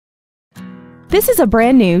This is a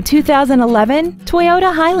brand new 2011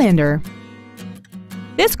 Toyota Highlander.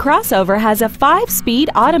 This crossover has a 5-speed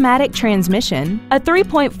automatic transmission, a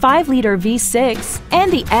 3.5-liter V6, and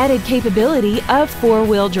the added capability of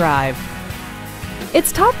 4-wheel drive.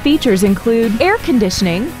 Its top features include air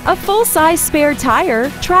conditioning, a full-size spare tire,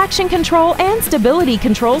 traction control and stability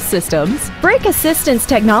control systems, brake assistance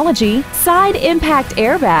technology, side impact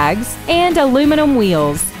airbags, and aluminum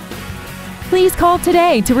wheels. Please call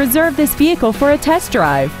today to reserve this vehicle for a test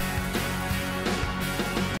drive.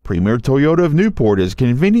 Premier Toyota of Newport is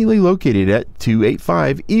conveniently located at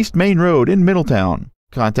 285 East Main Road in Middletown.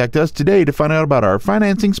 Contact us today to find out about our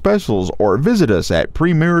financing specials or visit us at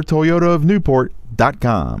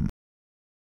premiertoyotaofnewport.com.